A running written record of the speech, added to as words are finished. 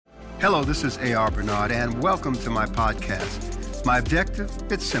Hello, this is A.R. Bernard, and welcome to my podcast. My objective,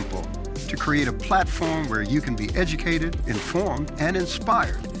 it's simple, to create a platform where you can be educated, informed, and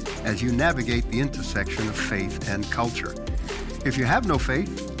inspired as you navigate the intersection of faith and culture. If you have no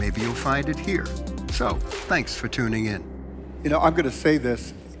faith, maybe you'll find it here. So, thanks for tuning in. You know, I'm going to say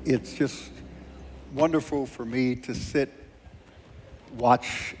this. It's just wonderful for me to sit,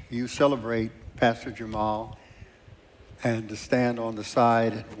 watch you celebrate Pastor Jamal, and to stand on the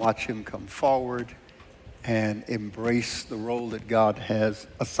side and watch him come forward and embrace the role that God has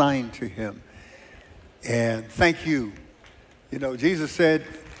assigned to him. And thank you. You know, Jesus said,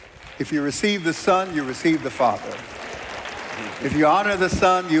 if you receive the Son, you receive the Father. If you honor the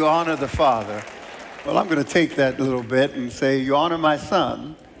Son, you honor the Father. Well, I'm going to take that a little bit and say, you honor my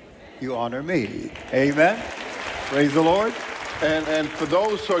Son, you honor me. Amen? Praise the Lord. And for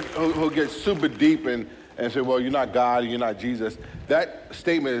those who get super deep and say, well, you're not God, you're not Jesus, that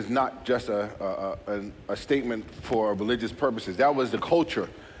statement is not just a statement for religious purposes. That was the culture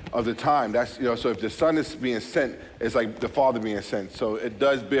of the time. That's, you know, so if the Son is being sent, it's like the Father being sent. So it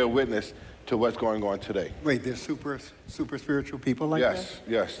does bear witness to what's going on today. Wait, there's super spiritual people like that?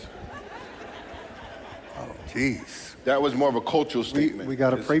 Yes. Oh, geez. That was more of a cultural statement. We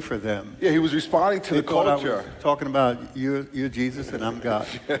got to pray for them. Yeah, he was responding to the culture. I was talking about you're Jesus and I'm God.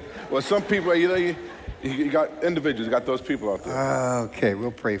 Well, some people, you got individuals, you got those people out there. Okay, we'll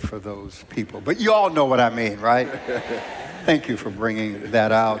pray for those people. But you all know what I mean, right? Thank you for bringing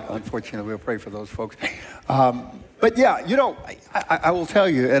that out. Unfortunately, we'll pray for those folks. But yeah, you know, I will tell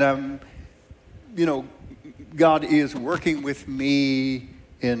you, and you know, God is working with me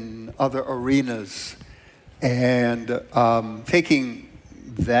in other arenas and taking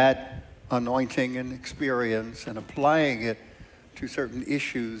that anointing and experience and applying it to certain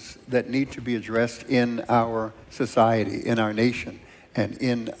issues that need to be addressed in our society, in our nation, and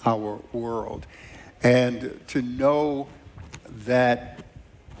in our world. And to know that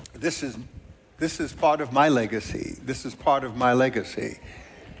this is part of my legacy. This is part of my legacy.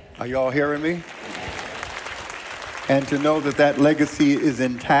 Are you all hearing me? And to know that that legacy is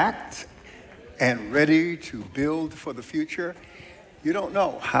intact and ready to build for the future. You don't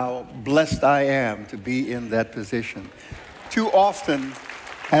know how blessed I am to be in that position. Too often,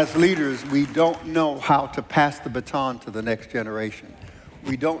 as leaders, we don't know how to pass the baton to the next generation.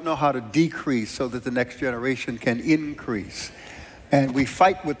 We don't know how to decrease so that the next generation can increase. And we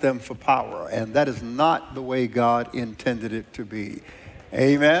fight with them for power, and that is not the way God intended it to be.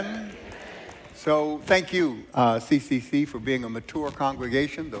 Amen? So thank you, CCC, for being a mature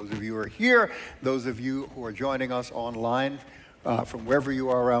congregation. Those of you who are here, those of you who are joining us online from wherever you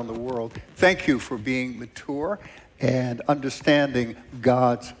are around the world, thank you for being mature and understanding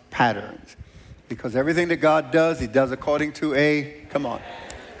God's patterns. Because everything that God does, he does according to a, come on,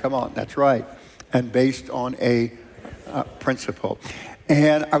 that's right, and based on a principle.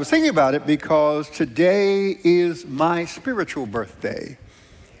 And I was thinking about it because today is my spiritual birthday.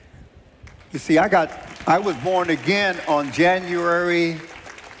 You see, I was born again on January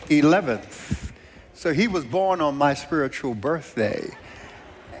 11th. So he was born on my spiritual birthday.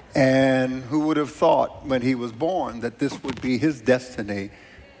 And who would have thought when he was born that this would be his destiny,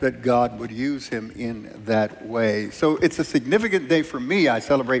 that God would use him in that way. So it's a significant day for me. I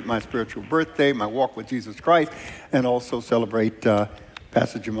celebrate my spiritual birthday, my walk with Jesus Christ, and also celebrate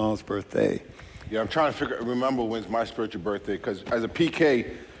Pastor Jamal's birthday. Yeah, I'm trying to remember when's my spiritual birthday, because as a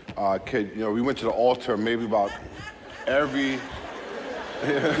PK kid, you know, we went to the altar maybe about every...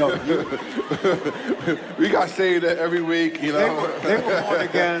 we got saved every week, you know. They were born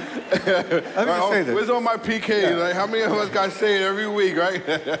again. Let me just say this. Where's all my PK? Yeah. Like, how many of us got saved every week, right?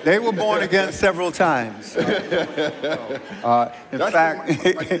 They were born again several times. In fact,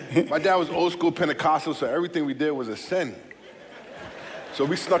 my dad was old school Pentecostal, so everything we did was a sin. So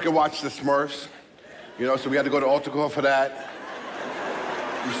we snuck and watched the Smurfs, you know. So we had to go to altar call for that.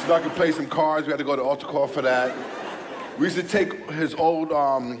 We snuck and play some cards. We had to go to altar call for that. We used to take his old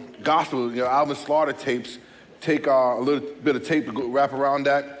gospel, you know, Alvin Slaughter tapes, take a little bit of tape to go wrap around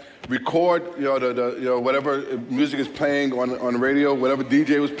that, record, you know, the whatever music is playing on the radio, whatever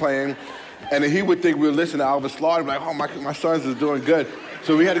DJ was playing, and then he would think we were listening to Alvin Slaughter, like, oh, my son's is doing good.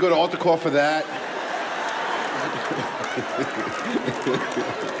 So we had to go to altar call for that.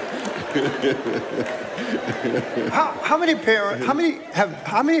 How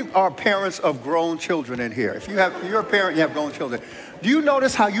many are parents of grown children in here? If you're a parent, you have grown children. Do you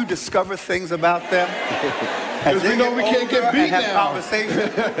notice how you discover things about them? Because we know we can't get beat have now.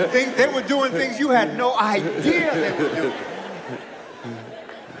 Conversations. They were doing things you had no idea they were doing.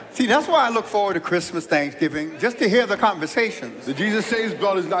 See, that's why I look forward to Christmas, Thanksgiving, just to hear the conversations. The Jesus Saves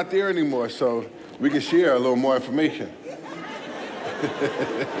belt is not there anymore, so we can share a little more information.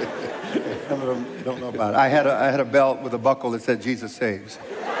 Some of them don't know about it. I had a belt with a buckle that said Jesus Saves.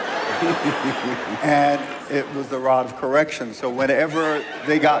 And it was the rod of correction. So whenever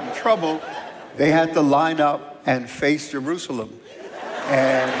they got in trouble, they had to line up and face Jerusalem.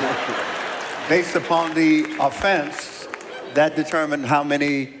 And based upon the offense, that determined how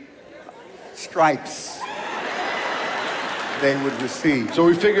many stripes they would receive. So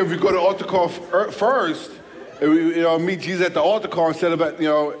we figure if we go to altar call first, and we, meet Jesus at the altar call instead of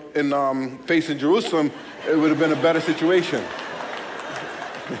in facing Jerusalem, it would have been a better situation.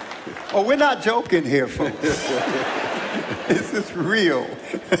 Oh, we're not joking here, folks. This is real.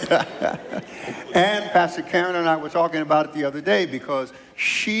 And Pastor Karen and I were talking about it the other day because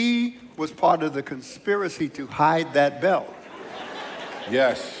she was part of the conspiracy to hide that belt.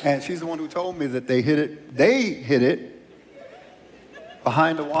 Yes. And she's the one who told me that they hid it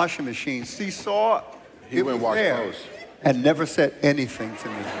behind the washing machine. She saw it was there clothes and never said anything to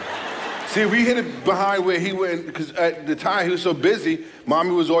me. See, we hid it behind where he went, because at the time he was so busy,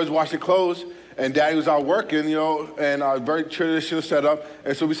 Mommy was always washing clothes, and Daddy was out working, and very traditional setup.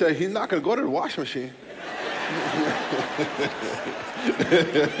 And so we said, he's not going to go to the washing machine.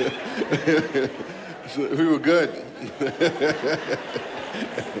 So we were good.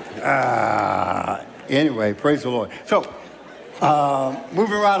 Anyway, praise the Lord. So,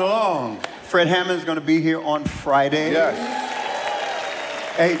 moving right along, Fred Hammond's going to be here on Friday. Yes.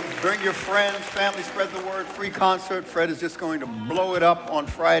 Hey, bring your friends, family, spread the word. Free concert. Fred is just going to blow it up on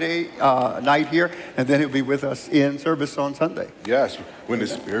Friday night here, and then he'll be with us in service on Sunday. Yes. When the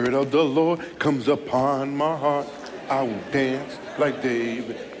Spirit of the Lord comes upon my heart, I will dance like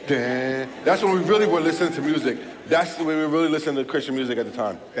David. Dance. That's when we really were listening to music. That's when we were really listening to Christian music at the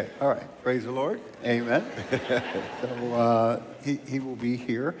time. Okay. All right. Praise the Lord. Amen. So he will be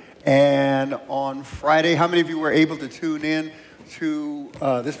here. And on Friday, how many of you were able to tune in to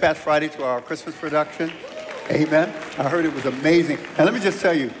this past Friday to our Christmas production? Amen. I heard it was amazing. And let me just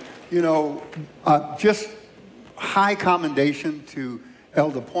tell you, just high commendation to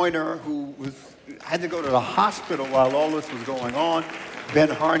Elder Pointer, who had to go to the hospital while all this was going on. Ben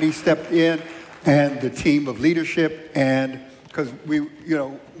Harney stepped in, and the team of leadership, and because we,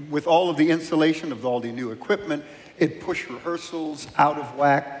 with all of the installation of all the new equipment, it pushed rehearsals out of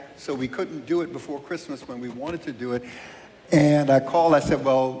whack, so we couldn't do it before Christmas when we wanted to do it. And I said,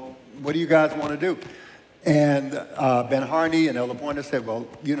 well, what do you guys want to do? And Ben Harney and Elder Pointer said, well,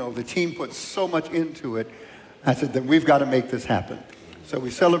 the team put so much into it. I said, then we've got to make this happen. So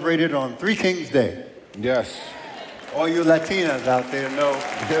we celebrated on Three Kings Day. Yes. All you Latinas out there know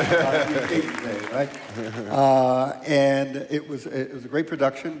about Three Kings Day, right? And it was a great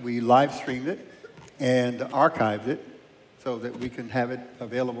production. We live streamed it and archived it so that we can have it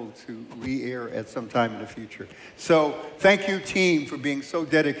available to re-air at some time in the future. So thank you, team, for being so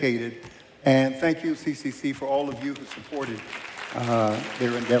dedicated. And thank you, CCC, for all of you who supported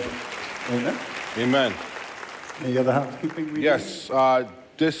their endeavor. Amen? Amen. Any other housekeeping? Yes.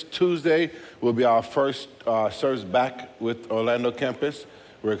 This Tuesday will be our first service back with Orlando campus.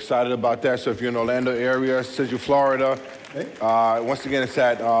 We're excited about that. So if you're in the Orlando area, Central Florida, once again, it's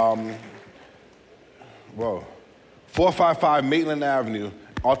at 455 Maitland Avenue,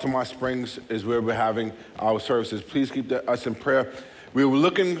 Altamont Springs is where we're having our services. Please keep us in prayer. We were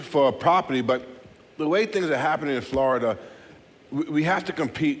looking for a property, but the way things are happening in Florida, we have to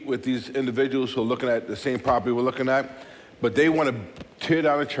compete with these individuals who are looking at the same property we're looking at, but they want to tear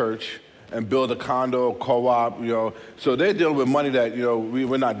down a church and build a condo, co-op, So they're dealing with money that,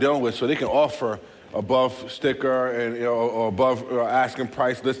 we're not dealing with, so they can offer above sticker and, or above asking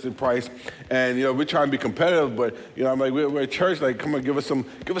price, listed price. And, we're trying to be competitive, but, I'm like, we're a church, like, come on, give us some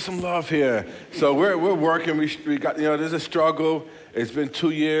love here. So we're working, we got, there's a struggle. It's been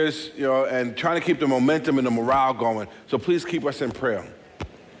 2 years, and trying to keep the momentum and the morale going. So please keep us in prayer.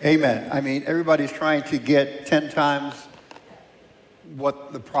 Amen. I mean, everybody's trying to get 10 times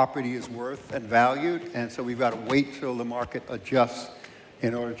what the property is worth and valued, and so we've got to wait till the market adjusts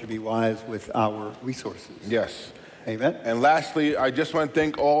in order to be wise with our resources. Yes. Amen. And lastly, I just want to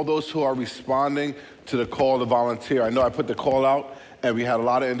thank all those who are responding to the call to volunteer. I know I put the call out, and we had a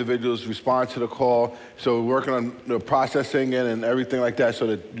lot of individuals respond to the call, so we're working on the processing and everything like that so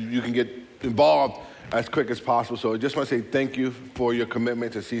that you can get involved as quick as possible. So I just want to say thank you for your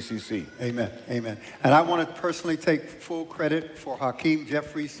commitment to CCC. Amen. Amen. And I want to personally take full credit for Hakeem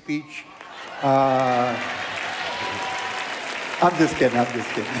Jeffrey's speech. I'm just kidding.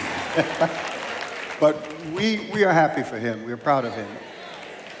 But we are happy for him. We're proud of him.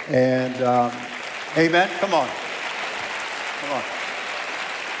 And amen. Come on.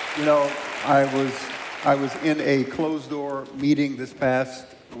 You know, I was in a closed-door meeting this past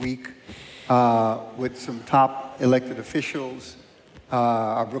week with some top elected officials,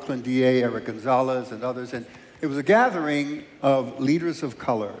 our Brooklyn DA, Eric Gonzalez, and others. And it was a gathering of leaders of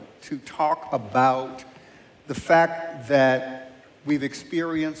color to talk about the fact that we've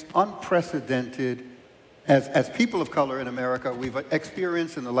experienced unprecedented, as people of color in America, we've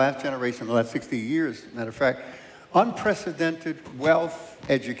experienced in the last generation, the last 60 years, matter of fact, unprecedented wealth,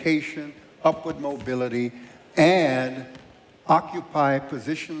 education, upward mobility, and occupy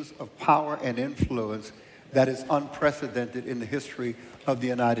positions of power and influence that is unprecedented in the history of the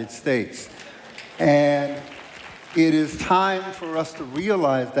United States. And it is time for us to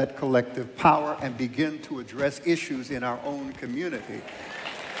realize that collective power and begin to address issues in our own community.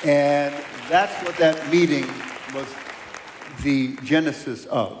 And that's what that meeting was the genesis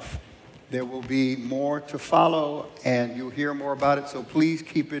of. There will be more to follow, and you'll hear more about it, so please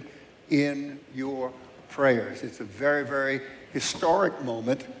keep it in your prayers. It's a very, very historic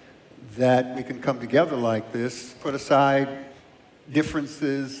moment that we can come together like this, put aside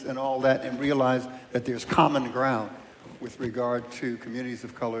differences and all that, and realize that there's common ground with regard to communities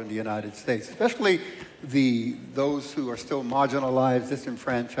of color in the United States, especially those who are still marginalized,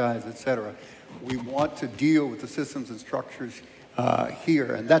 disenfranchised, et cetera. We want to deal with the systems and structures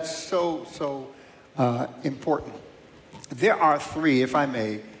here, and that's so important. There are three, if I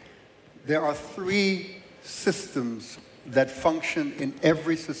may, there are three systems that function in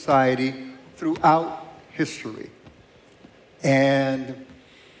every society throughout history. And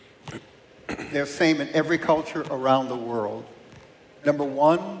they're the same in every culture around the world. Number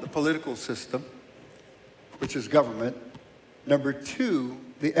one, the political system, which is government. Number two,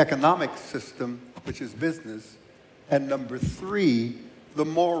 the economic system, which is business. And number three, the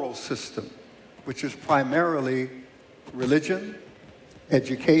moral system, which is primarily religion,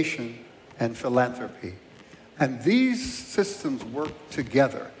 education, and philanthropy. And these systems work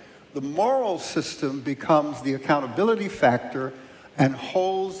together. The moral system becomes the accountability factor and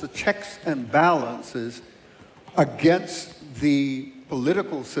holds the checks and balances against the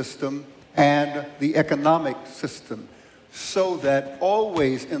political system and the economic system, so that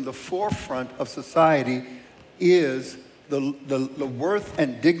always in the forefront of society is the worth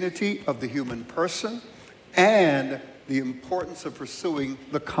and dignity of the human person and the importance of pursuing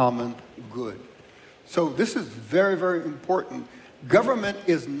the common good. So this is very, very important. Government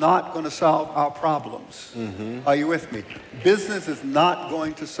is not going to solve our problems. Mm-hmm. Are you with me? Business is not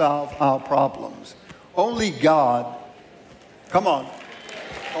going to solve our problems. Only God, come on,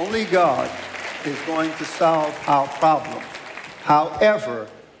 only God is going to solve our problems. However,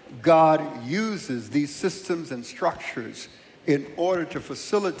 God uses these systems and structures in order to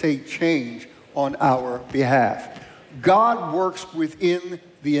facilitate change on our behalf. God works within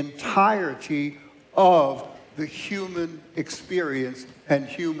the entirety of the human experience and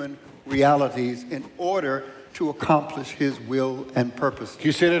human realities in order to accomplish his will and purpose. Can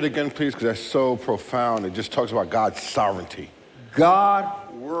you say that again, please? Because that's so profound. It just talks about God's sovereignty.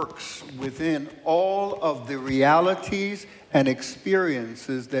 God works within all of the realities and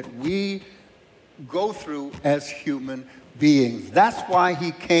experiences that we go through as human beings. That's why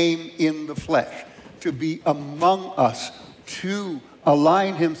he came in the flesh, to be among us, to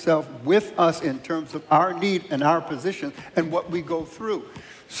align himself with us in terms of our need and our position and what we go through.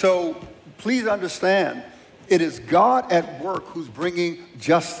 So please understand, it is God at work who's bringing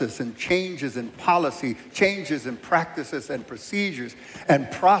justice and changes in policy, changes in practices and procedures and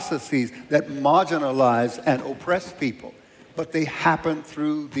processes that marginalize and oppress people. But they happen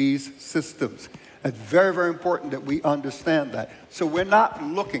through these systems. It's very, very important that we understand that. So we're not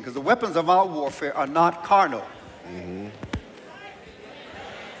looking, because the weapons of our warfare are not carnal. Mm-hmm.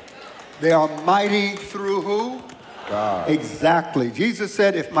 They are mighty through who? God. Exactly. Jesus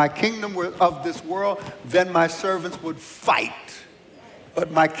said, if my kingdom were of this world, then my servants would fight.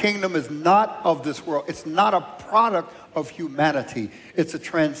 But my kingdom is not of this world. It's not a product of humanity. It's a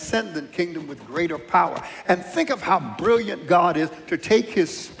transcendent kingdom with greater power. And think of how brilliant God is to take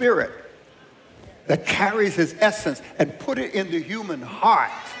his spirit that carries his essence and put it in the human heart,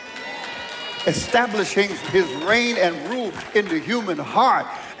 establishing his reign and rule in the human heart,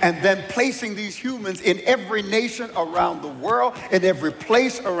 and then placing these humans in every nation around the world, in every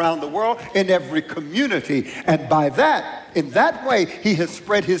place around the world, in every community. And by that, in that way, he has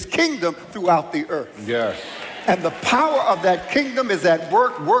spread his kingdom throughout the earth. Yes. And the power of that kingdom is at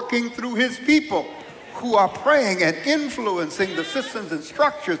work, working through his people, who are praying and influencing the systems and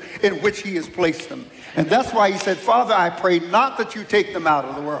structures in which he has placed them. And that's why he said, Father, I pray not that you take them out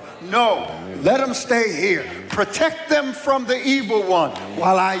of the world. No, let them stay here. Protect them from the evil one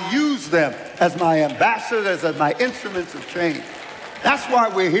while I use them as my ambassadors, as my instruments of change. That's why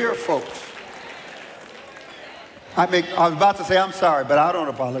we're here, folks. I was about to say I'm sorry, but I don't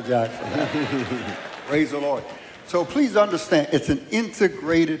apologize for that. Praise the Lord. So please understand, it's an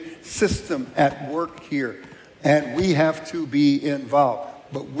integrated system at work here, and we have to be involved.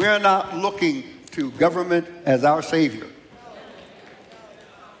 But we're not looking to government as our savior.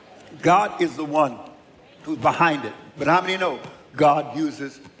 God is the one who's behind it. But how many know God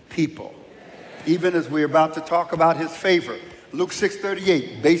uses people? Even as we're about to talk about his favor. Luke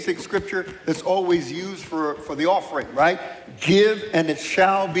 6:38, basic scripture that's always used for the offering, right? Give and it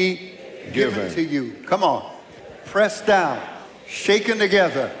shall be given to you. Come on. Pressed down, shaken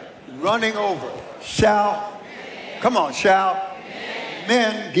together, running over. Shall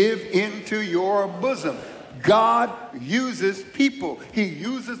men give into your bosom. God uses people. He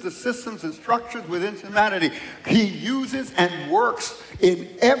uses the systems and structures within humanity. He uses and works in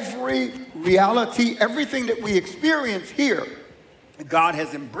every reality, everything that we experience here. God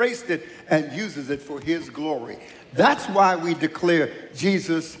has embraced it and uses it for his glory. That's why we declare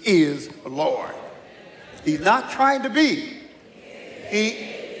Jesus is Lord. He's not trying to be.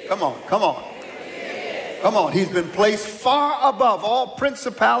 Come on. He's been placed far above all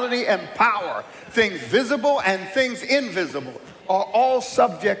principality and power. Things visible and things invisible are all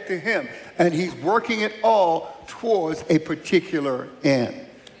subject to him. And he's working it all towards a particular end.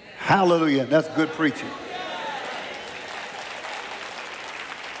 Hallelujah. That's good preaching.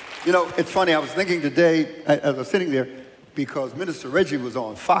 You know, it's funny. I was thinking today, as I was sitting there, because Minister Reggie was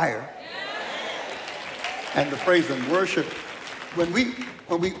on fire. And the praise and worship. When we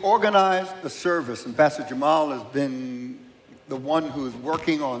organize the service, and Pastor Jamal has been the one who's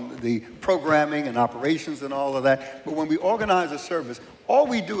working on the programming and operations and all of that, but when we organize a service, all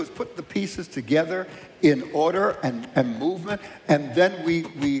we do is put the pieces together in order and movement, and then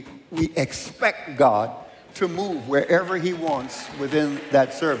we expect God to move wherever he wants within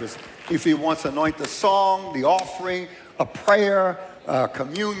that service. If he wants to anoint the song, the offering, a prayer,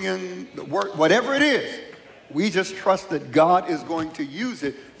 communion, the work, whatever it is, we just trust that God is going to use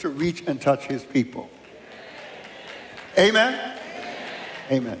it to reach and touch his people. Amen?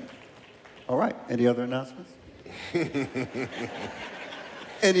 Amen. All right. Any other announcements?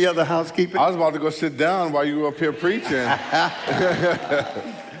 Any other housekeeping? I was about to go sit down while you were up here preaching.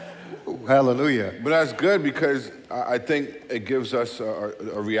 Hallelujah. But that's good because I think it gives us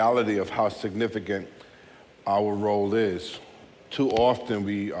a reality of how significant our role is. Too often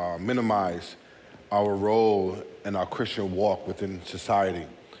we minimize our role in our Christian walk within society,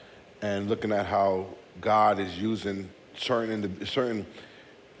 and looking at how God is using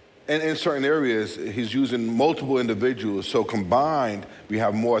in certain areas, he's using multiple individuals. So combined, we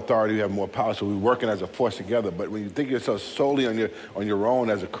have more authority, we have more power. So we're working as a force together. But when you think of yourself solely on your own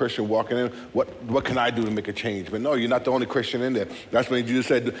as a Christian walking in, what can I do to make a change? But no, you're not the only Christian in there. That's when Jesus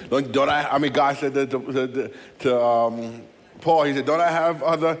said, God said to Paul, he said, don't I have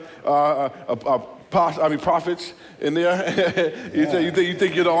other prophets in there? You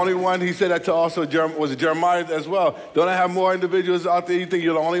think you're the only one? He said that to also Jeremiah as well. Don't I have more individuals out there? You think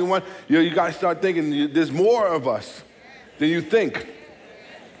you're the only one? You got to start thinking there's more of us than you think.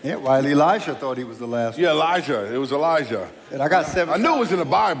 Yeah, while Elijah thought he was the last one. Yeah, Elijah. It was Elijah. And I got 7,000. I knew it was in the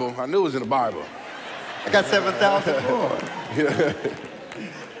Bible. I got 7,000 more.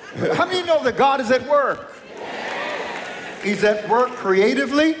 How many know that God is at work? He's at work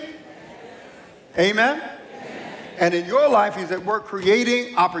creatively. Amen? And in your life, he's at work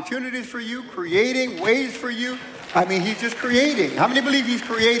creating opportunities for you, creating ways for you. I mean, he's just creating. How many believe he's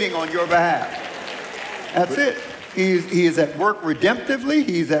creating on your behalf? That's it. He is at work redemptively.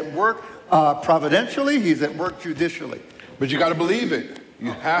 He's at work providentially. He's at work judicially. But you got to believe it.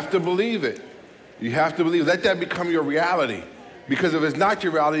 You have to believe it. You have to believe it. Let that become your reality. Because if it's not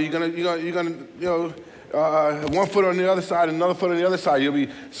your reality, you're gonna one foot on the other side, another foot on the other side. You'll be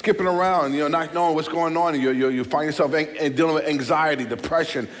skipping around, not knowing what's going on. And you find yourself dealing with anxiety,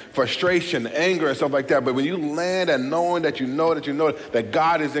 depression, frustration, anger, and stuff like that. But when you land and knowing that you know that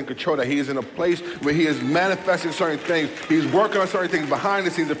God is in control, that he is in a place where he is manifesting certain things, he's working on certain things behind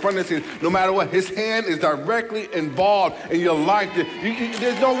the scenes, in front of the scenes, no matter what, his hand is directly involved in your life.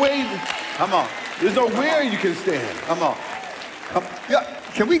 There's no way. Come on. There's nowhere you can stand. Come on. Yeah.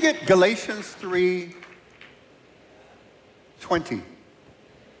 Can we get Galatians 3:20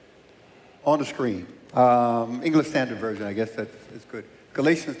 on the screen? English Standard Version, I guess that's good.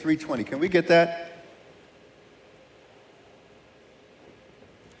 Galatians 3:20. Can we get that?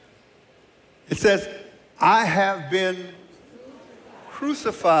 says, I have been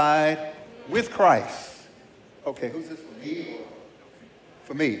crucified with Christ. Okay, who's this for me?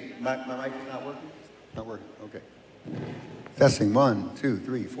 For me. My mic is not working? Not working, okay. Testing 1, 2,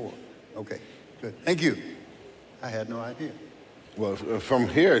 3, 4. Okay, good. Thank you. I had no idea. Well, from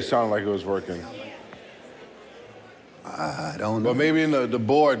here, it sounded like it was working. I don't know. But maybe in the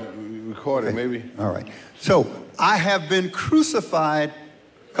board recording, Okay. maybe. All right. So, I have been crucified,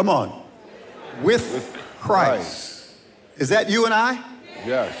 come on, with Christ. Is that you and I?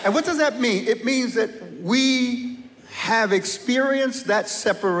 Yes. And what does that mean? It means that we have experienced that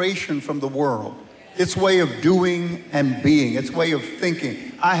separation from the world, its way of doing and being, its way of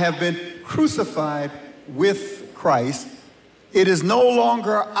thinking. I have been crucified with Christ. It is no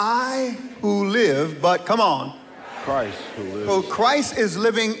longer I who live, but come on. Christ who lives. So Christ is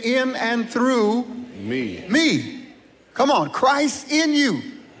living in and through Me. me. Come on, Christ in you,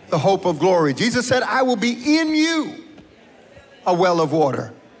 the hope of glory. Jesus said, I will be in you, a well of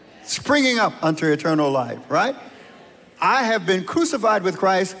water, springing up unto eternal life, right? I have been crucified with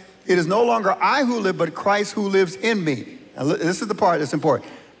Christ. It is no longer I who live, but Christ who lives in me. Now, this is the part that's important.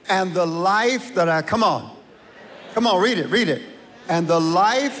 And the life that I, come on, read it. And the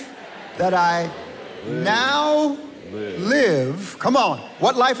life that I now live, come on.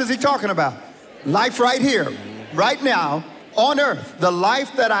 What life is he talking about? Life right here, right now, on earth. The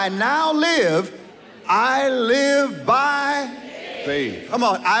life that I now live, I live by Faith. Come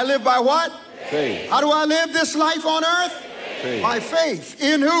on, I live by what? Faith. How do I live this life on earth? Faith. By faith.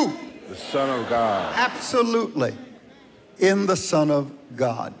 In who? The Son of God. Absolutely. In the Son of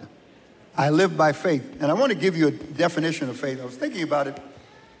God. I live by faith. And I want to give you a definition of faith. I was thinking about it.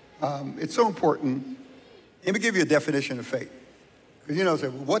 It's so important. Let me give you a definition of faith. Because you know, say,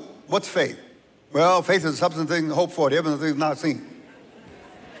 what's faith? Well, faith is the substance of things hoped for, the evidence of things not seen.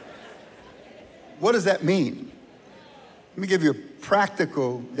 What does that mean? Let me give you a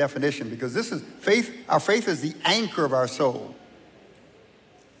practical definition, because this is faith. Our faith is the anchor of our soul.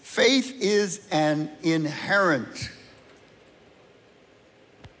 Faith is an inherent,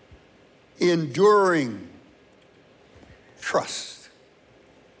 enduring trust.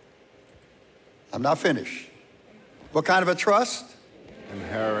 I'm not finished. What kind of a trust?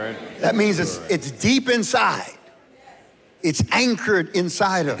 Inherent. That means it's deep inside. It's anchored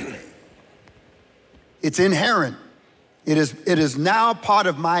inside of me. It's inherent. It is now part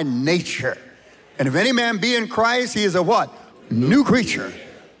of my nature. And if any man be in Christ, he is a what? New creature.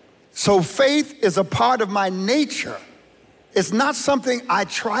 So faith is a part of my nature. It's not something I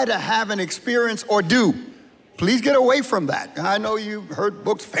try to have and experience or do. Please get away from that. I know you've heard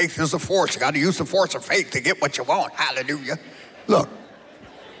books, faith is a force. You got to use the force of faith to get what you want. Hallelujah. Look,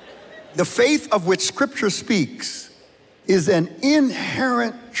 the faith of which Scripture speaks is an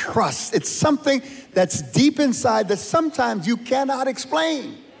inherent trust. It's something that's deep inside that sometimes you cannot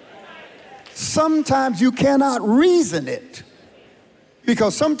explain. Sometimes you cannot reason it.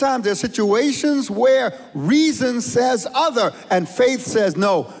 Because sometimes there's situations where reason says other and faith says,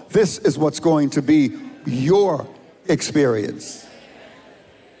 no, this is what's going to be your experience.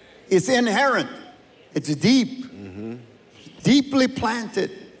 It's inherent. It's deep. Deeply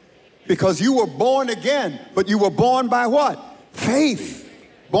planted. Because you were born again, but you were born by what? Faith.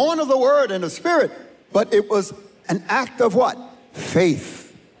 Born of the Word and the Spirit, but it was an act of what?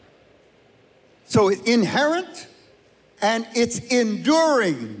 Faith. So it's inherent and it's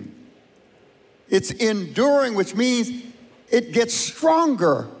enduring. It's enduring, which means it gets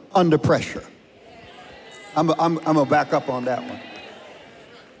stronger under pressure. I'm gonna back up on that one.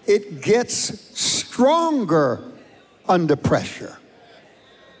 It gets stronger under pressure.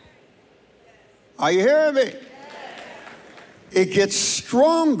 Are you hearing me? It gets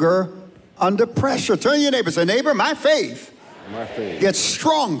stronger under pressure. Turn to your neighbor and say, neighbor, my faith gets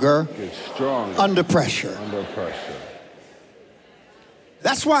stronger under pressure.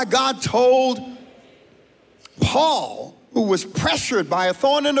 That's why God told Paul, who was pressured by a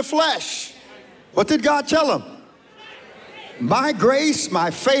thorn in the flesh, what did God tell him? My grace, my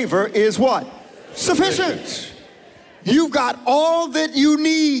favor is what? Sufficient. You've got all that you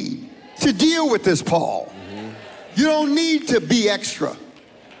need to deal with this, Paul. You don't need to be extra.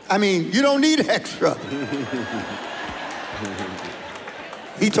 I mean, you don't need extra.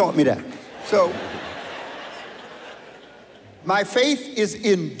 He taught me that. So, my faith is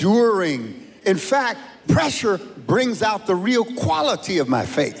enduring. In fact, pressure brings out the real quality of my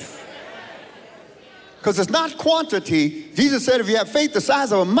faith. Because it's not quantity. Jesus said if you have faith the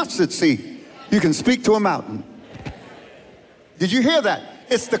size of a mustard seed, you can speak to a mountain. Did you hear that?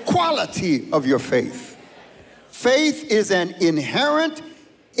 It's the quality of your faith. Faith is an inherent,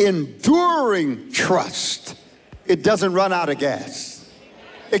 enduring trust. It doesn't run out of gas.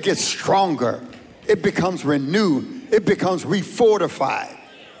 It gets stronger. It becomes renewed. It becomes refortified.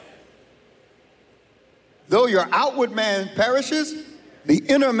 Though your outward man perishes, the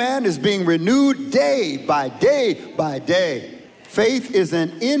inner man is being renewed day by day by day. Faith is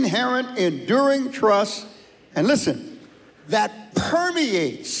an inherent, enduring trust, and listen, that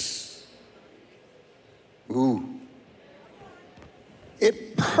permeates.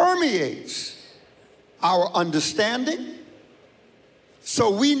 It permeates our understanding.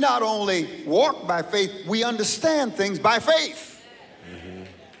 So we not only walk by faith, we understand things by faith. Mm-hmm.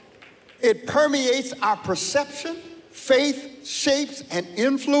 It permeates our perception. Faith shapes and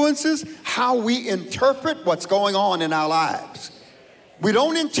influences how we interpret what's going on in our lives. We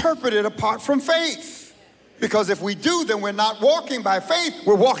don't interpret it apart from faith. Because if we do, then we're not walking by faith,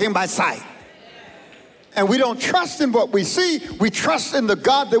 we're walking by sight. And we don't trust in what we see, we trust in the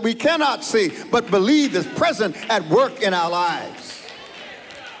God that we cannot see, but believe is present at work in our lives.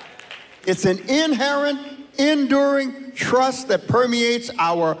 It's an inherent, enduring trust that permeates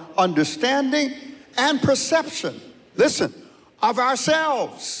our understanding and perception, listen, of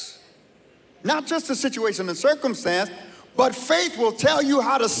ourselves. Not just the situation and circumstance, but faith will tell you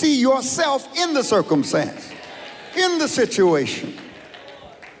how to see yourself in the circumstance, in the situation.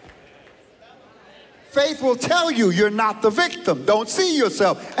 Faith will tell you you're not the victim. Don't see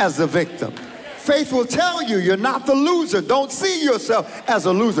yourself as the victim. Faith will tell you you're not the loser. Don't see yourself as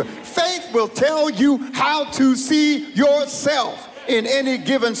a loser. Faith will tell you how to see yourself in any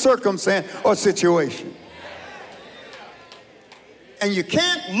given circumstance or situation. And you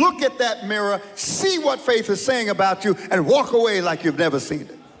can't look at that mirror, see what faith is saying about you, and walk away like you've never seen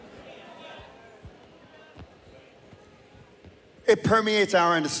it. It permeates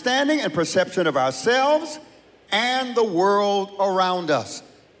our understanding and perception of ourselves and the world around us.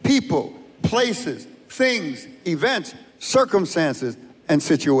 People, places, things, events, circumstances, and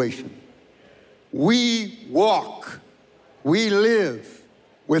situations. We walk, we live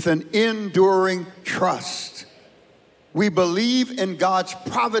with an enduring trust. We believe in God's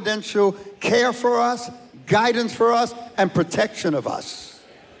providential care for us, guidance for us, and protection of us.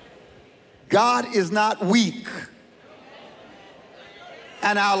 God is not weak,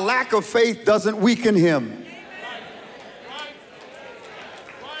 and our lack of faith doesn't weaken him.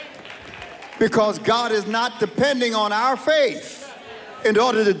 Because God is not depending on our faith in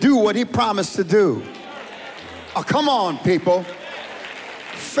order to do what he promised to do. Oh, come on, people.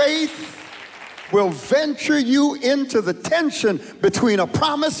 Faith will venture you into the tension between a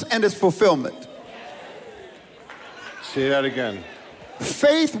promise and its fulfillment. Say that again.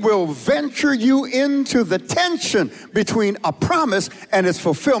 Faith will venture you into the tension between a promise and its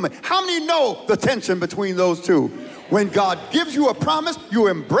fulfillment. How many know the tension between those two? When God gives you a promise, you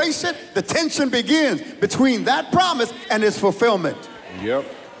embrace it. The tension begins between that promise and its fulfillment. Yep.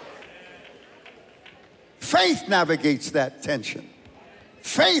 Faith navigates that tension.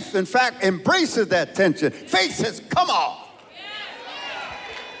 Faith, in fact, embraces that tension. Faith says, come on.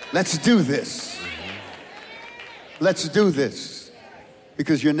 Let's do this. Let's do this.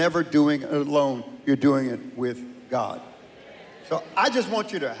 Because you're never doing it alone. You're doing it with God. So I just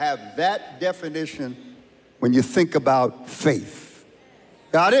want you to have that definition when you think about faith.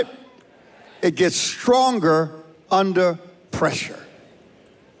 Got it? It gets stronger under pressure.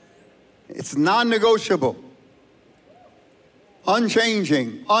 It's non-negotiable,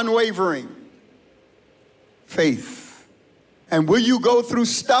 unchanging, unwavering faith. And will you go through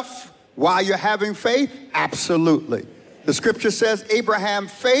stuff while you're having faith? Absolutely. The scripture says Abraham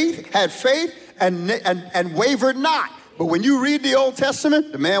had faith and wavered not. But when you read the Old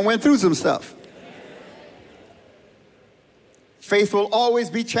Testament, the man went through some stuff. Faith will always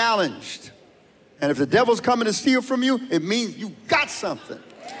be challenged. And if the devil's coming to steal from you, it means you got something.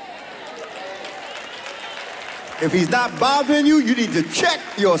 If he's not bothering you, you need to check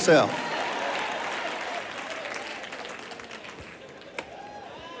yourself.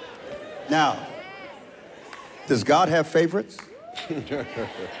 Now, does God have favorites?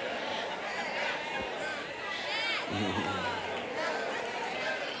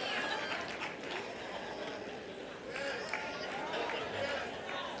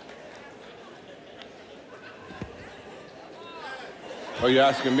 Are you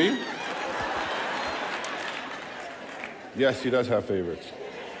asking me? Yes, he does have favorites.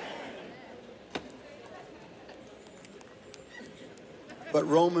 But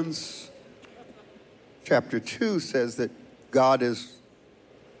Romans chapter 2 says that God is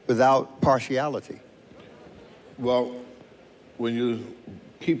without partiality. Well, when you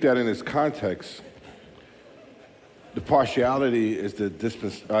keep that in its context, The partiality is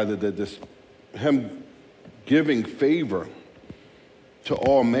him giving favor to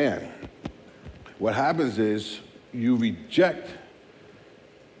all man. What happens is you reject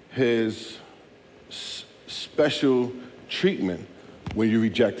his special treatment when you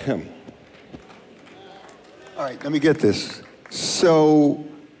reject him. All right, let me get this. So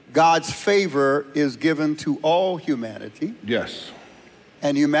God's favor is given to all humanity. Yes.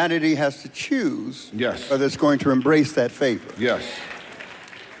 And humanity has to choose whether it's going to embrace that favor. Yes.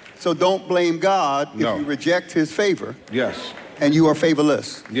 So don't blame God if No. you reject his favor. Yes. And you are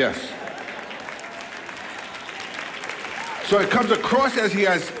favorless. Yes. So it comes across as he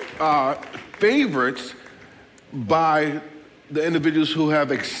has favorites by the individuals who have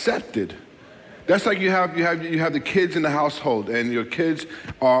accepted. That's like you have the kids in the household, and your kids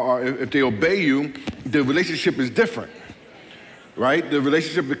are if they obey you, the relationship is different. Right? The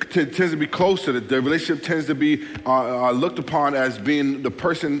relationship tends to be closer. The relationship tends to be looked upon as being the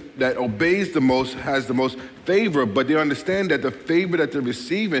person that obeys the most, has the most favor, but they understand that the favor that they're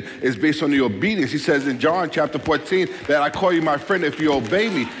receiving is based on the obedience. He says in John chapter 14 that I call you my friend if you obey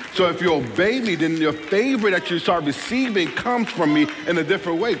me. So if you obey me, then the favor that you start receiving comes from me in a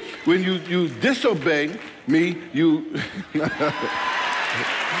different way. When you disobey me,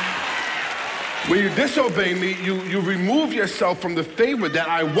 When you disobey me, you remove yourself from the favor that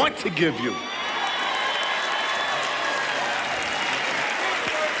I want to give you.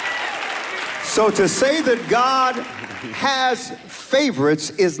 So to say that God has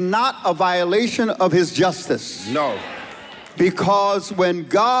favorites is not a violation of his justice. No. Because when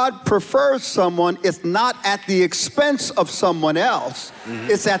God prefers someone, it's not at the expense of someone else.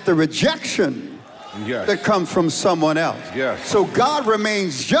 Mm-hmm. It's at the rejection that comes from someone else. Yes. So God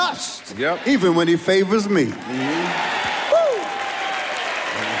remains just even when he favors me. Mm-hmm.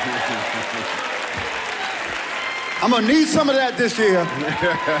 I'm going to need some of that this year.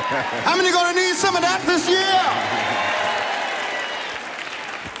 How many going to need some of that this year?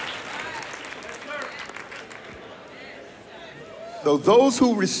 So those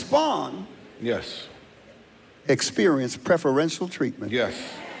who respond experience preferential treatment. Yes.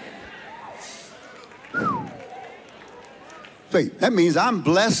 Wait, that means I'm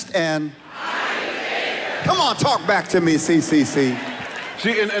blessed and... Come on, talk back to me, CCC.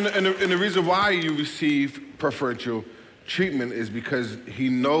 See, and the reason why you receive preferential treatment is because he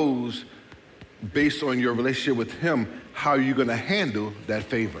knows, based on your relationship with him, how you're going to handle that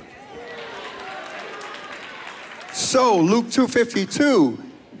favor. So, Luke 2:52,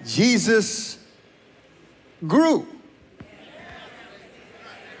 Jesus grew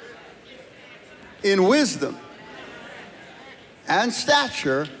in wisdom and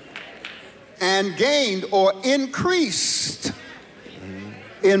stature and gained or increased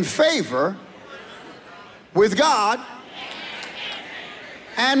in favor with God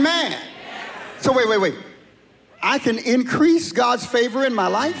and man. So wait. I can increase God's favor in my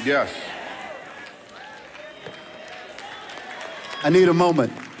life? Yes. I need a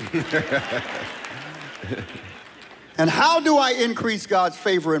moment. And how do I increase God's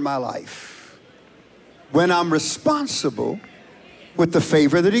favor in my life? When I'm responsible with the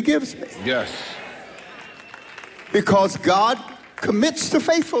favor that he gives me. Yes. Because God commits to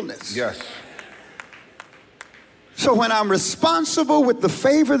faithfulness. Yes. So when I'm responsible with the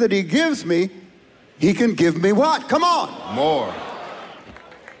favor that he gives me, he can give me what? Come on. More.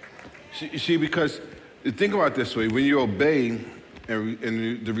 See, because think about it this way. When you obey,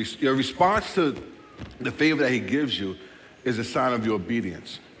 and your response to the favor that he gives you is a sign of your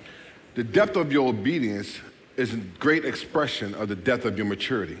obedience. The depth of your obedience is a great expression of the depth of your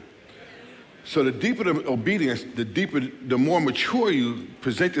maturity. So the deeper the obedience, the more mature you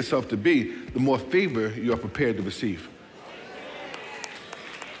present yourself to be, the more favor you are prepared to receive.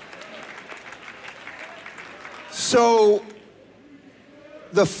 So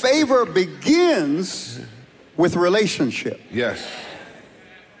the favor begins with relationship. Yes.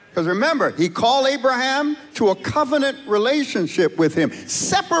 Because remember, he called Abraham to a covenant relationship with him,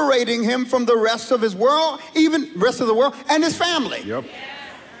 separating him from the rest of his world, even rest of the world, and his family. Yep.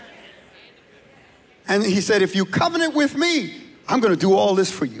 And he said, if you covenant with me, I'm going to do all this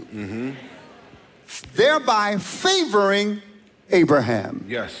for you. Mm-hmm. Thereby favoring Abraham.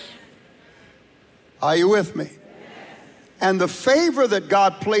 Yes. Are you with me? And the favor that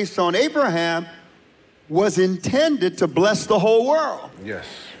God placed on Abraham was intended to bless the whole world. Yes.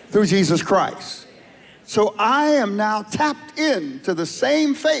 Through Jesus Christ. So I am now tapped into the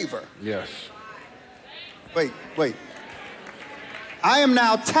same favor. Yes. Wait. I am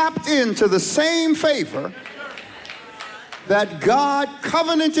now tapped into the same favor that God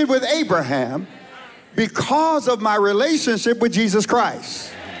covenanted with Abraham because of my relationship with Jesus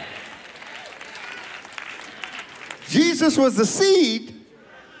Christ. Jesus was the seed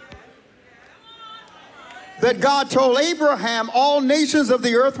that God told Abraham all nations of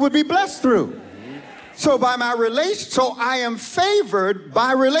the earth would be blessed through. So I am favored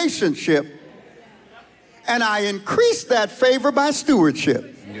by relationship, and I increase that favor by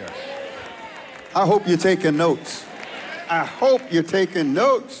stewardship. Yes. I hope you're taking notes. I hope you're taking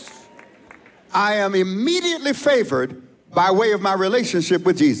notes. I am immediately favored by way of my relationship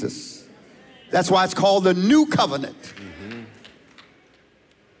with Jesus. That's why it's called the new covenant.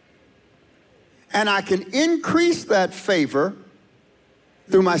 And I can increase that favor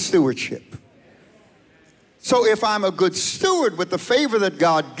through my stewardship. So if I'm a good steward with the favor that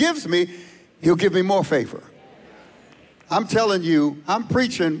God gives me, he'll give me more favor. I'm telling you, I'm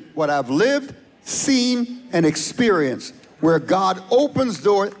preaching what I've lived, seen, and experienced, where God opens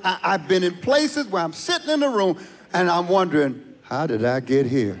doors. I've been in places where I'm sitting in the room and I'm wondering, how did I get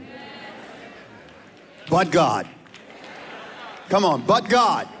here? But God. Come on, but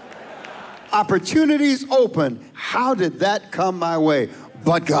God. Opportunities open. How did that come my way?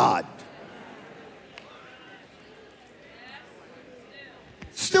 But God.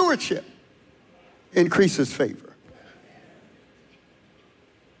 Stewardship increases favor.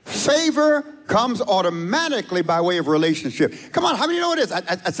 Favor comes automatically by way of relationship. Come on, how many know it is?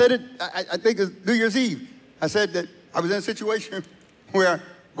 I said it, I think it's New Year's Eve. I said that I was in a situation where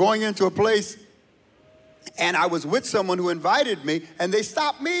going into a place and I was with someone who invited me and they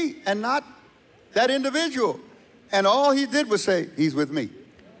stopped me and not that individual. And all he did was say, he's with me.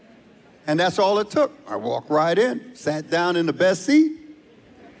 And that's all it took. I walked right in, sat down in the best seat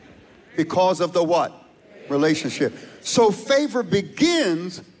because of the what? Relationship. So favor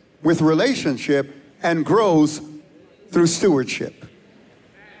begins with relationship and grows through stewardship.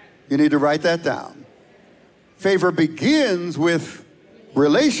 You need to write that down. Favor begins with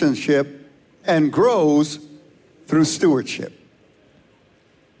relationship and grows through stewardship.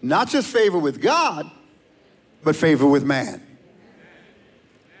 Not just favor with God, but favor with man.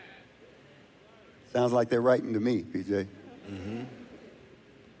 Sounds like they're writing to me, PJ. Mm-hmm.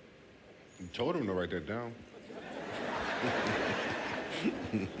 You told him to write that down.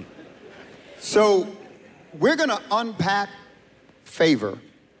 So we're going to unpack favor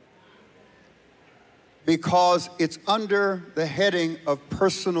because it's under the heading of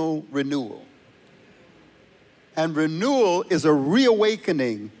personal renewal. And renewal is a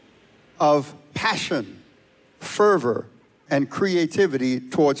reawakening of passion, fervor, and creativity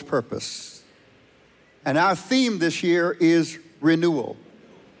towards purpose. And our theme this year is renewal.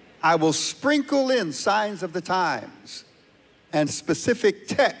 I will sprinkle in signs of the times and specific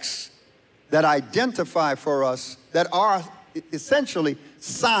texts that identify for us that are essentially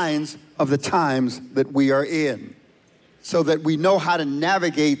signs of the times that we are in, so that we know how to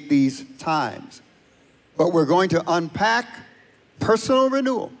navigate these times. But we're going to unpack personal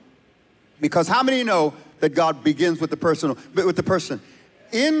renewal, because how many know that God begins with the personal, with the person?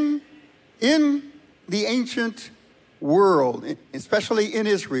 In the ancient world, especially in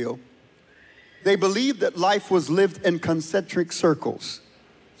Israel, they believed that life was lived in concentric circles.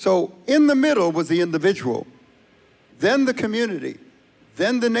 So in the middle was the individual, then the community,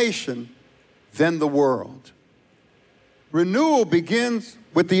 then the nation, then the world. Renewal begins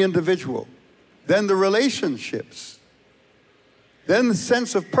with the individual, then the relationships, then the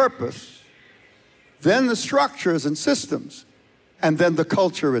sense of purpose, then the structures and systems, and then the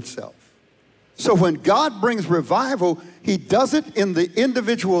culture itself. So when God brings revival, he does it in the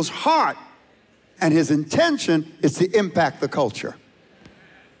individual's heart, and his intention is to impact the culture.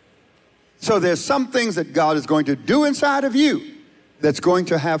 So there's some things that God is going to do inside of you that's going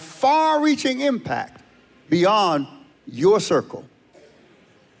to have far-reaching impact beyond your circle,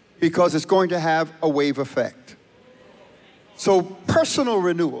 because it's going to have a wave effect. So personal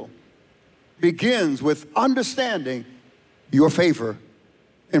renewal begins with understanding your favor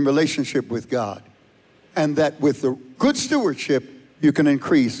in relationship with God, and that with the good stewardship, you can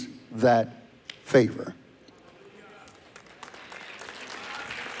increase that favor.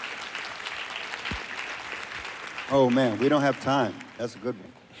 Oh man, we don't have time. That's a good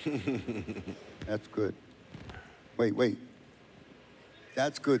one. That's good. Wait.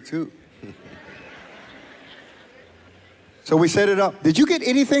 That's good too. So we set it up. Did you get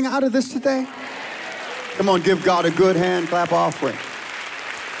anything out of this today? Come on, give God a good hand clap offering.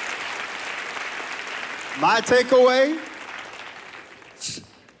 My takeaway,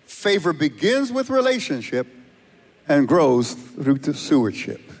 favor begins with relationship and grows through the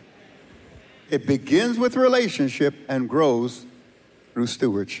stewardship. It begins with relationship and grows through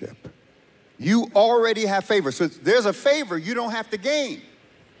stewardship. You already have favor. So there's a favor you don't have to gain.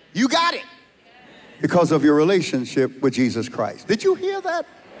 You got it because of your relationship with Jesus Christ. Did you hear that?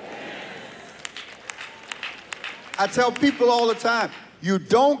 I tell people all the time, you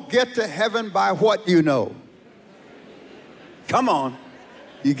don't get to heaven by what you know. Come on.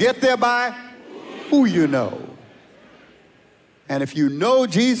 You get there by who you know. And if you know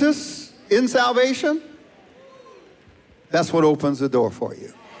Jesus in salvation, that's what opens the door for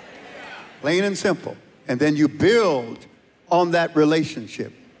you. Plain and simple. And then you build on that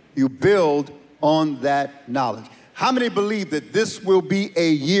relationship. You build on that knowledge. How many believe that this will be a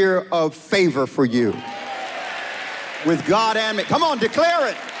year of favor for you? With God and me. Come on, declare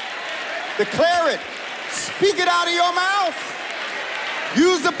it. Declare it. Speak it out of your mouth.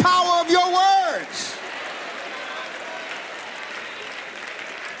 Use the power of your words.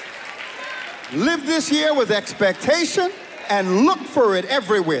 Live this year with expectation and look for it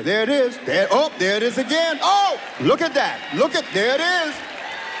everywhere. There it is. There it is again. Oh, look at that. There it is.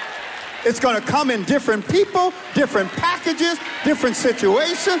 It's going to come in different people, different packages, different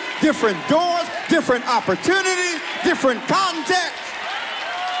situations, different doors, different opportunities, different contexts.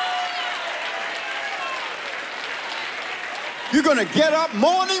 You're going to get up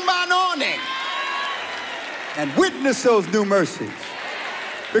morning by morning and witness those new mercies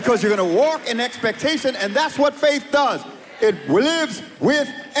because you're going to walk in expectation, and that's what faith does. It lives with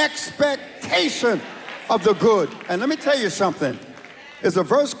expectation of the good. And let me tell you something. There's a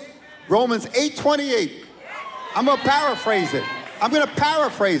verse, Romans 8:28. I'm going to paraphrase it.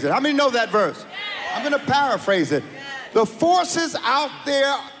 How many know that verse? I'm going to paraphrase it. The forces out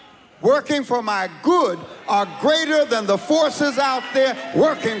there working for my good are greater than the forces out there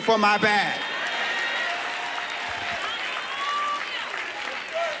working for my bad.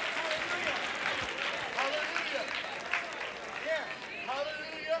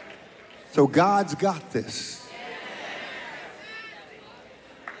 So God's got this.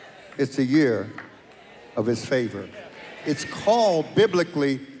 It's the year of his favor. It's called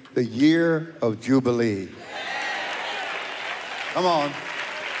biblically the year of Jubilee. Come on.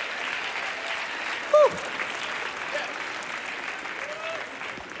 Woo.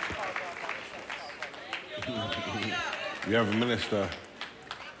 We have a minister.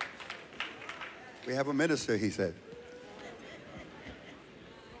 We have a minister, he said.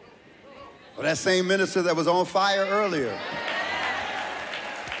 Well, that same minister that was on fire earlier.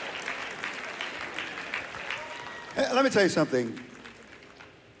 Let me tell you something.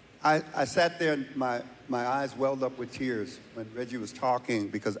 I sat there and my eyes welled up with tears when Reggie was talking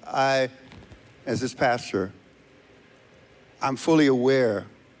because I, as his pastor, I'm fully aware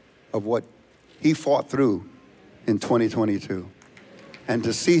of what he fought through in 2022. And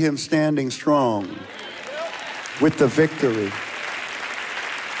to see him standing strong with the victory,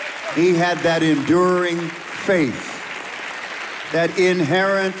 he had that enduring faith, that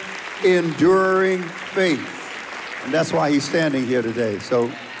inherent enduring faith. And that's why he's standing here today. So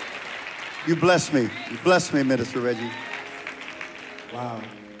you bless me. You bless me, Minister Reggie. Wow.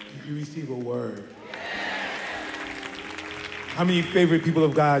 You receive a word. How many favorite people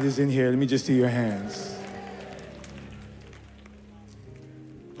of God is in here? Let me just see your hands.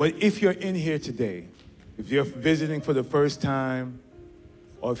 But if you're in here today, if you're visiting for the first time,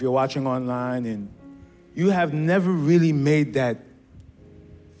 or if you're watching online and you have never really made that,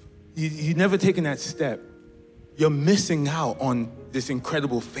 you've never taken that step, you're missing out on this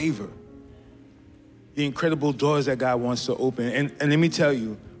incredible favor, the incredible doors that God wants to open. And let me tell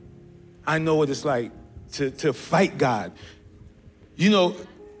you, I know what it's like to fight God. You know,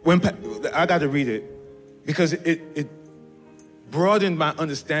 I got to read it because it broadened my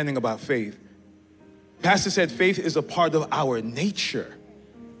understanding about faith. Pastor said faith is a part of our nature.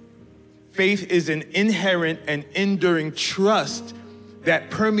 Faith is an inherent and enduring trust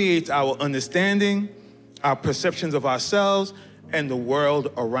that permeates our understanding, our perceptions of ourselves, and the world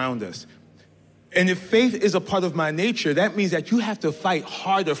around us. And if faith is a part of my nature, that means that you have to fight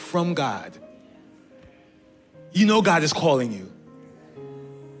harder from God. You know God is calling you.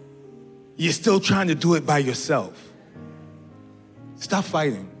 You're still trying to do it by yourself. Stop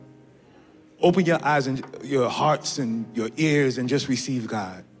fighting. Open your eyes and your hearts and your ears and just receive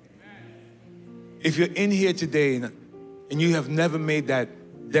God. If you're in here today and you have never made that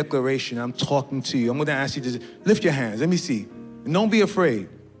declaration, I'm talking to you. I'm going to ask you to lift your hands. Let me see. And don't be afraid.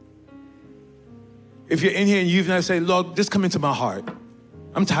 If you're in here and you've never said, Lord, just come into my heart.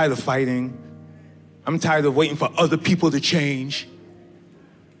 I'm tired of fighting. I'm tired of waiting for other people to change.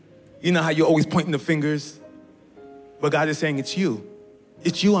 You know how you're always pointing the fingers? But God is saying, it's you.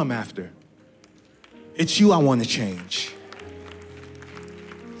 It's you I'm after. It's you I want to change.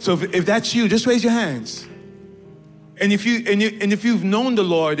 So if that's you, just raise your hands. And if you've known the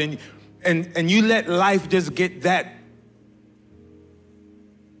Lord and you let life just get that,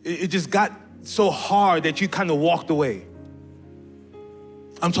 it just got so hard that you kind of walked away.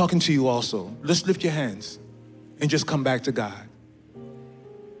 I'm talking to you also. Let's lift your hands and just come back to God.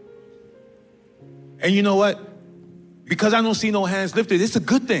 And you know what? Because I don't see no hands lifted, it's a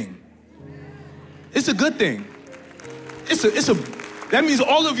good thing. It's a good thing. That means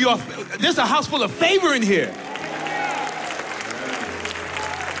all of you are, there's a house full of favor in here.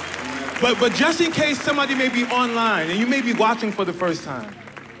 But just in case somebody may be online and you may be watching for the first time,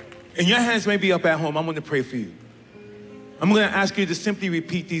 and your hands may be up at home, I'm going to pray for you. I'm going to ask you to simply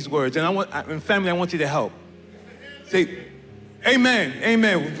repeat these words. And family, I want you to help. Say, amen,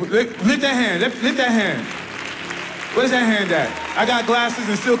 amen. Lift that hand, lift that hand. Where's that hand at? I got glasses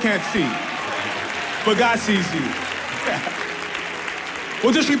and still can't see. But God sees you.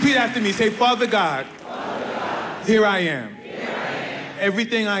 Well, just repeat after me. Say, Father God, here I am.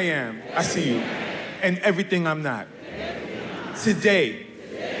 Everything I am, I see you. And everything I'm not. Today,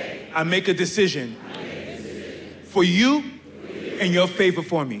 I make a decision for you and your favor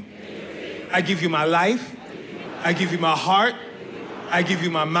for me. I give you my life. I give you my heart. I give you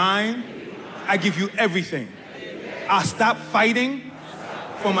my mind. I give you everything. I'll stop fighting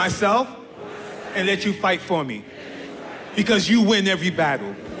for myself and let you fight for me, because you win every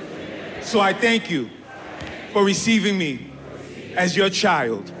battle. So I thank you for receiving me as your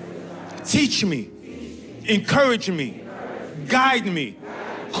child. Teach me, encourage me, guide me,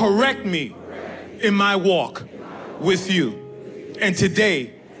 correct me in my walk with you. And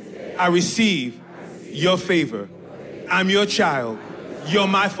today, I receive your favor. I'm your child. You're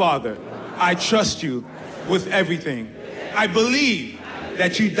my father. I trust you with everything. I believe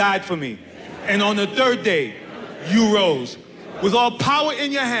that you died for me. And on the third day, you rose with all power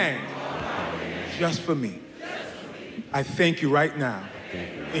in your hand just for me. I thank you right now.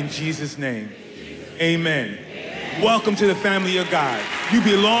 In Jesus' name, amen. Welcome to the family of God. You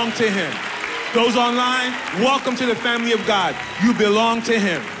belong to him. Those online, welcome to the family of God. You belong to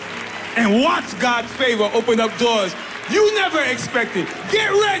him. And watch God's favor open up doors you never expected. Get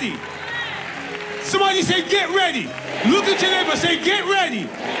ready. Somebody say, get ready. Look at your neighbor, say, get ready.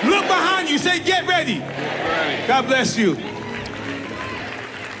 Look behind you, say, get ready. God bless you.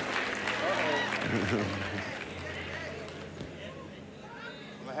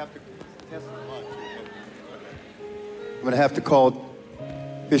 I'm going to have to call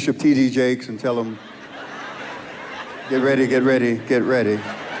Bishop T.D. Jakes and tell him, get ready, get ready, get ready.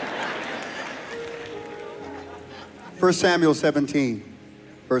 1 Samuel 17,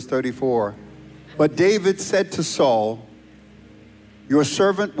 verse 34. But David said to Saul, your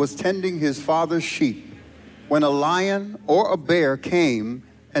servant was tending his father's sheep when a lion or a bear came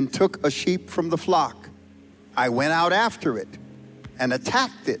and took a sheep from the flock. I went out after it and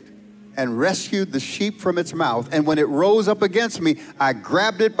attacked it and rescued the sheep from its mouth. And when it rose up against me, I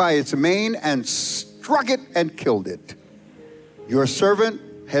grabbed it by its mane and struck it and killed it. Your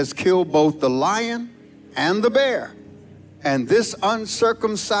servant has killed both the lion and the bear. And this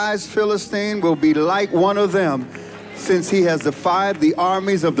uncircumcised Philistine will be like one of them, since he has defied the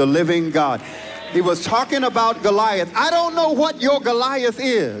armies of the living God. He was talking about Goliath. I don't know what your Goliath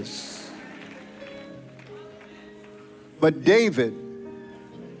is, but David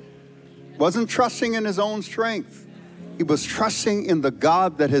wasn't trusting in his own strength. He was trusting in the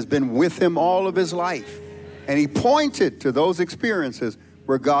God that has been with him all of his life. And he pointed to those experiences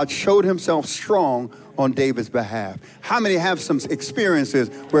where God showed himself strong on David's behalf. How many have some experiences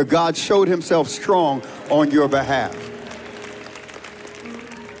where God showed himself strong on your behalf?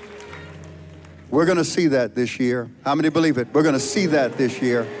 We're going to see that this year. How many believe it? We're going to see that this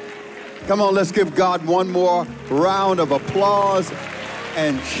year. Come on, let's give God one more round of applause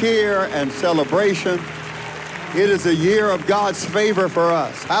and cheer and celebration. It is a year of God's favor for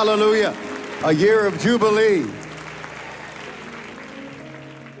us. Hallelujah. A year of Jubilee.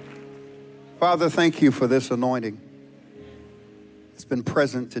 Father, thank you for this anointing. It's been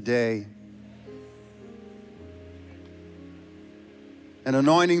present today. An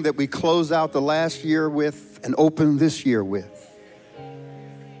anointing that we close out the last year with and open this year with.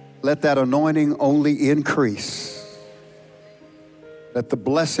 Let that anointing only increase. Let the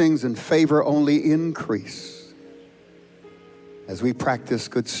blessings and favor only increase as we practice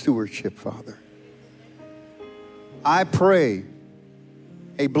good stewardship, Father. I pray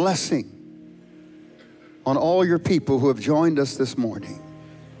a blessing on all your people who have joined us this morning.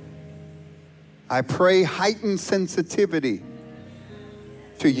 I pray heightened sensitivity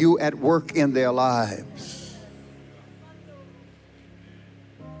to you at work in their lives.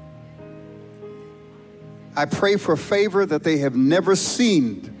 I pray for favor that they have never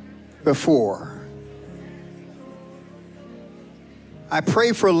seen before. I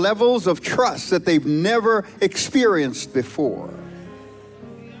pray for levels of trust that they've never experienced before.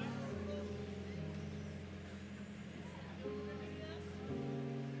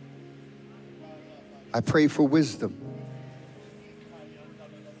 I pray for wisdom.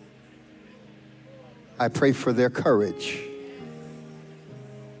 I pray for their courage.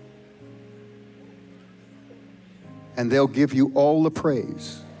 And they'll give you all the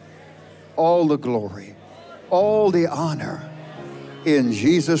praise, all the glory, all the honor. In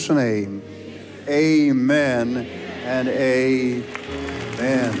Jesus' name, amen and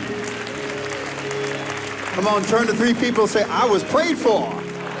amen. Come on, turn to three people and say, I was prayed for.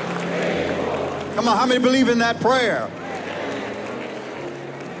 Come on, how many believe in that prayer?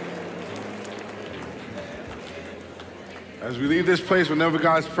 As we leave this place with never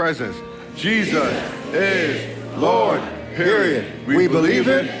God's presence, Jesus is Lord, period. We believe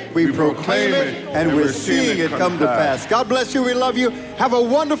it, we proclaim it, and we're seeing it come to pass. God bless you, we love you. Have a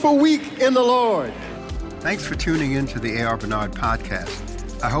wonderful week in the Lord. Thanks for tuning in to the A.R. Bernard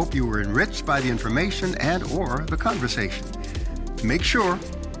Podcast. I hope you were enriched by the information and or the conversation. Make sure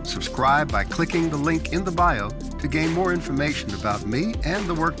subscribe by clicking the link in the bio to gain more information about me and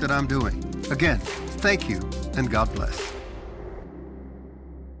the work that I'm doing. Again, thank you and God bless.